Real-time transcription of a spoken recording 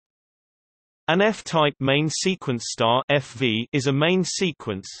An F-type main sequence star (FV) is a main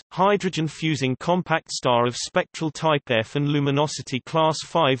sequence, hydrogen-fusing compact star of spectral type F and luminosity class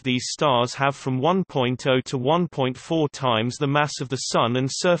 5. These stars have from 1.0 to 1.4 times the mass of the Sun and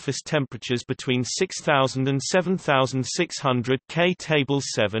surface temperatures between 6,000 and 7,600 K. Tables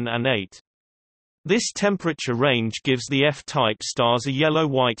 7 and 8. This temperature range gives the F-type stars a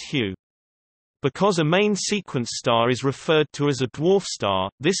yellow-white hue. Because a main sequence star is referred to as a dwarf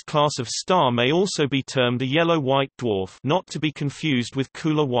star, this class of star may also be termed a yellow-white dwarf, not to be confused with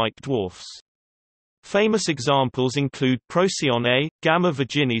cooler white dwarfs. Famous examples include Procyon A, Gamma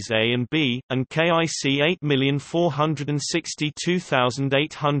Virginis A and B, and KIC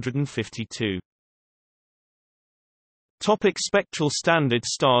 8,462,852. Spectral standard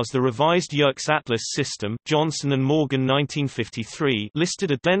stars. The revised Yerkes Atlas system, Johnson and Morgan 1953, listed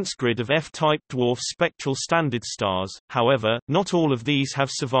a dense grid of F-type dwarf spectral standard stars. However, not all of these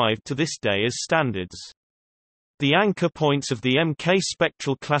have survived to this day as standards. The anchor points of the MK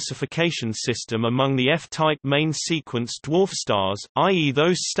spectral classification system among the F-type main sequence dwarf stars, i.e.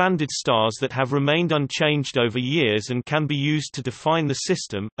 those standard stars that have remained unchanged over years and can be used to define the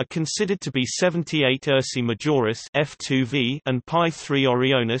system, are considered to be 78 Ursae Majoris (F2V) and Pi 3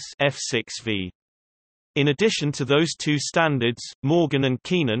 Orionis (F6V). In addition to those two standards, Morgan and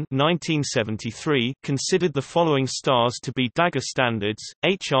Keenan 1973 considered the following stars to be Dagger standards: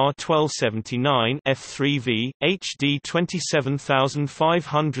 HR 1279 F3V, HD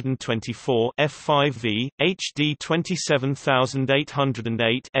 27524 F5V, HD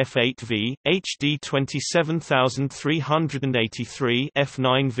 27808 F8V, HD 27383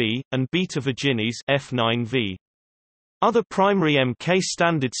 F9V, and Beta Virginis F9V. Other primary MK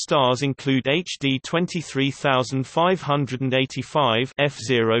standard stars include HD 23585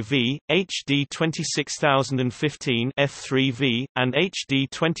 F0V, HD 26015 F3V, and HD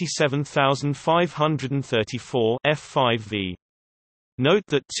 27534 F5V. Note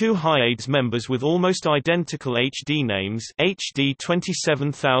that two Hyades members with almost identical HD names, HD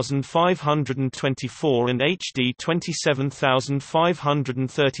 27524 and HD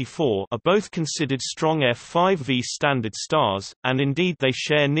 27534, are both considered strong F5V standard stars, and indeed they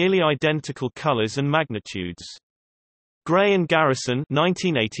share nearly identical colors and magnitudes. Gray and Garrison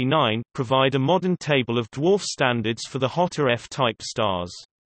 1989 provide a modern table of dwarf standards for the hotter F-type stars.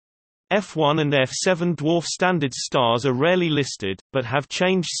 F1 and F7 dwarf standard stars are rarely listed, but have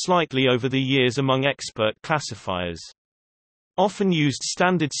changed slightly over the years among expert classifiers. Often used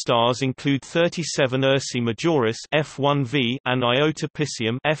standard stars include 37 Ursae Majoris F1V and Iota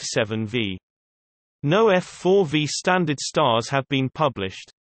Piscium F7V. No F4V standard stars have been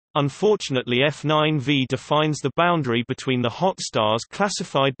published. Unfortunately, F9V defines the boundary between the hot stars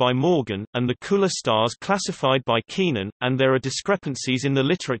classified by Morgan, and the cooler stars classified by Keenan, and there are discrepancies in the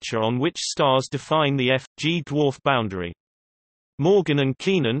literature on which stars define the F-G dwarf boundary. Morgan and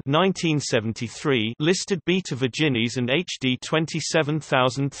Keenan 1973 listed Beta Virginis and HD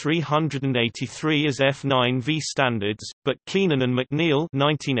 27383 as F9V standards, but Keenan and McNeil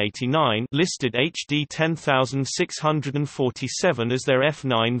 1989 listed HD 10647 as their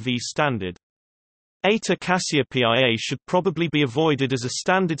F9V standard. Eta Cassiopeiae should probably be avoided as a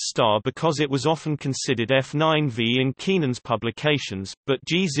standard star because it was often considered F9V in Keenan's publications, but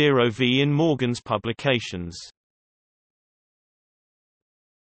G0V in Morgan's publications.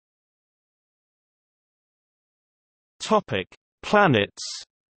 Planets.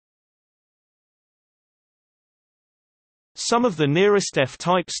 Some of the nearest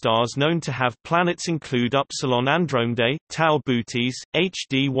F-type stars known to have planets include Upsilon Andromedae, Tau Bootes,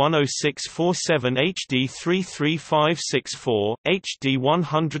 HD 10647, HD 33564, HD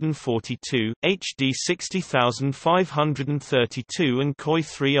 142, HD 60532 and Koi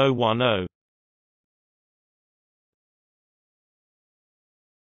 3010.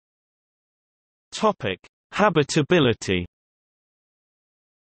 Habitability.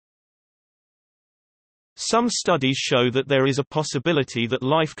 Some studies show that there is a possibility that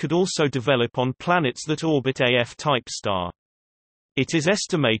life could also develop on planets that orbit a F-type star. It is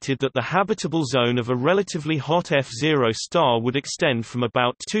estimated that the habitable zone of a relatively hot F0 star would extend from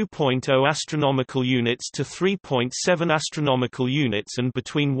about 2.0 astronomical units to 3.7 astronomical units and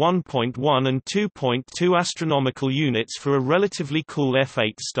between 1.1 and 2.2 astronomical units for a relatively cool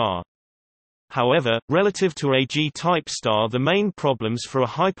F8 star. However, relative to a G-type star, the main problems for a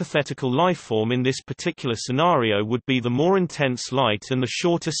hypothetical lifeform in this particular scenario would be the more intense light and the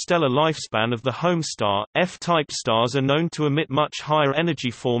shorter stellar lifespan of the home star. F-type stars are known to emit much higher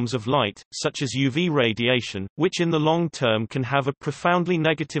energy forms of light, such as UV radiation, which in the long term can have a profoundly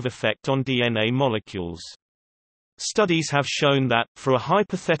negative effect on DNA molecules. Studies have shown that, for a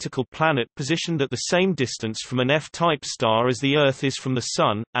hypothetical planet positioned at the same distance from an F-type star as the Earth is from the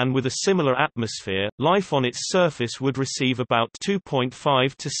Sun, and with a similar atmosphere, life on its surface would receive about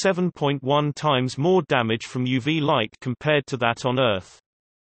 2.5 to 7.1 times more damage from UV light compared to that on Earth.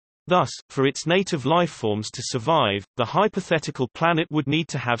 Thus, for its native lifeforms to survive, the hypothetical planet would need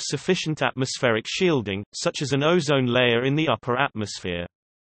to have sufficient atmospheric shielding, such as an ozone layer in the upper atmosphere.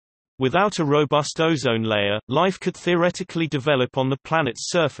 Without a robust ozone layer, life could theoretically develop on the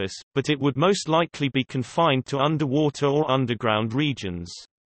planet's surface, but it would most likely be confined to underwater or underground regions.